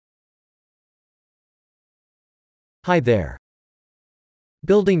Hi there.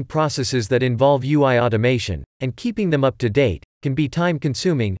 Building processes that involve UI automation, and keeping them up to date, can be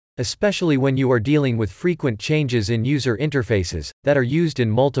time-consuming, especially when you are dealing with frequent changes in user interfaces that are used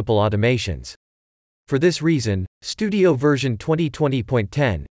in multiple automations. For this reason, Studio version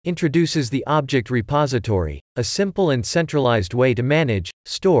 2020.10 introduces the Object Repository, a simple and centralized way to manage,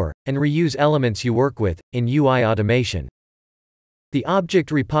 store, and reuse elements you work with in UI automation. The Object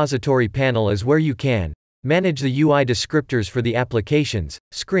Repository panel is where you can manage the UI descriptors for the applications,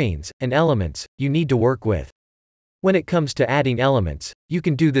 screens, and elements you need to work with. When it comes to adding elements, you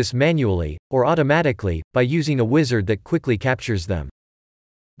can do this manually or automatically by using a wizard that quickly captures them.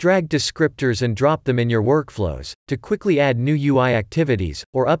 Drag descriptors and drop them in your workflows to quickly add new UI activities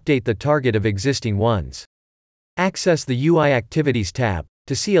or update the target of existing ones. Access the UI Activities tab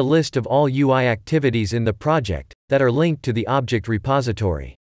to see a list of all UI activities in the project that are linked to the Object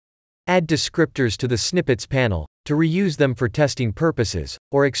Repository. Add descriptors to the Snippets panel to reuse them for testing purposes,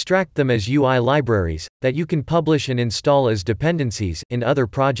 or extract them as UI libraries that you can publish and install as dependencies in other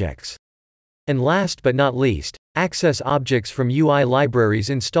projects. And last but not least, access objects from UI libraries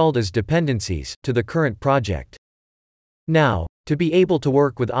installed as dependencies to the current project. Now, to be able to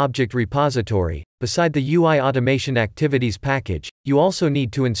work with Object Repository, beside the UI Automation Activities package, you also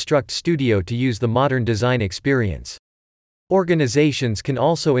need to instruct Studio to use the modern design experience. Organizations can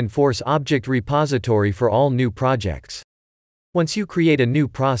also enforce Object Repository for all new projects. Once you create a new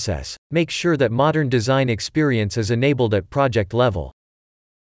process, make sure that modern design experience is enabled at project level.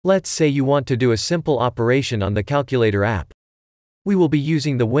 Let's say you want to do a simple operation on the Calculator app. We will be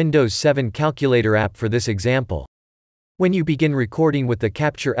using the Windows 7 Calculator app for this example. When you begin recording with the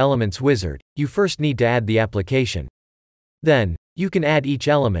Capture Elements wizard, you first need to add the application. Then, you can add each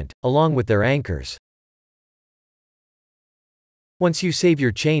element, along with their anchors. Once you save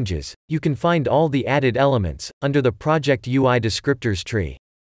your changes, you can find all the added elements under the Project UI Descriptors tree.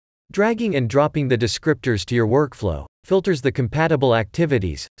 Dragging and dropping the descriptors to your workflow filters the compatible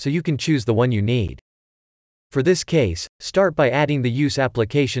activities so you can choose the one you need. For this case, start by adding the Use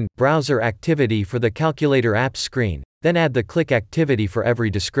Application browser activity for the Calculator app screen, then add the Click activity for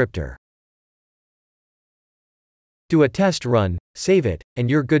every descriptor. Do a test run, save it, and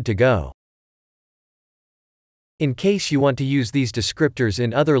you're good to go. In case you want to use these descriptors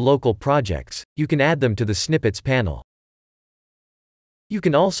in other local projects, you can add them to the Snippets panel. You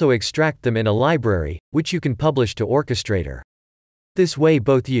can also extract them in a library, which you can publish to Orchestrator. This way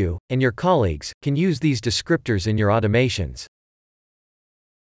both you and your colleagues can use these descriptors in your automations.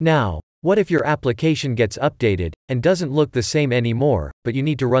 Now, what if your application gets updated and doesn't look the same anymore, but you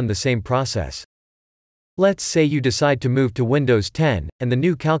need to run the same process? Let's say you decide to move to Windows 10 and the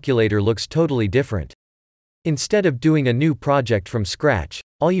new calculator looks totally different. Instead of doing a new project from scratch,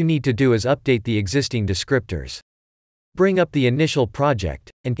 all you need to do is update the existing descriptors. Bring up the initial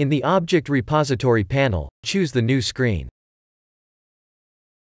project, and in the Object Repository panel, choose the new screen.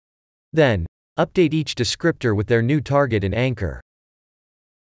 Then, update each descriptor with their new target and anchor.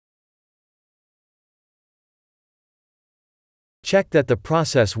 Check that the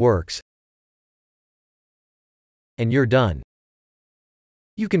process works, and you're done.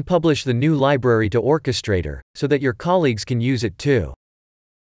 You can publish the new library to Orchestrator, so that your colleagues can use it too.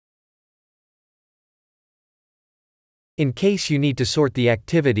 In case you need to sort the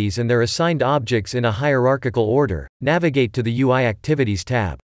activities and their assigned objects in a hierarchical order, navigate to the UI Activities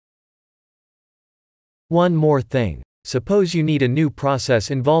tab. One more thing. Suppose you need a new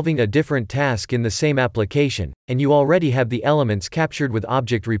process involving a different task in the same application, and you already have the elements captured with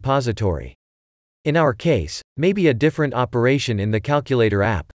Object Repository. In our case, maybe a different operation in the Calculator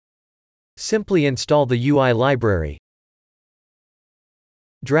app. Simply install the UI library.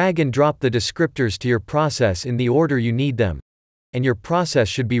 Drag and drop the descriptors to your process in the order you need them, and your process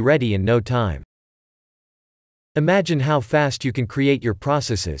should be ready in no time. Imagine how fast you can create your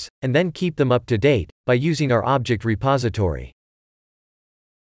processes, and then keep them up to date, by using our Object Repository.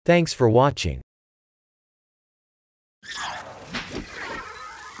 Thanks for watching.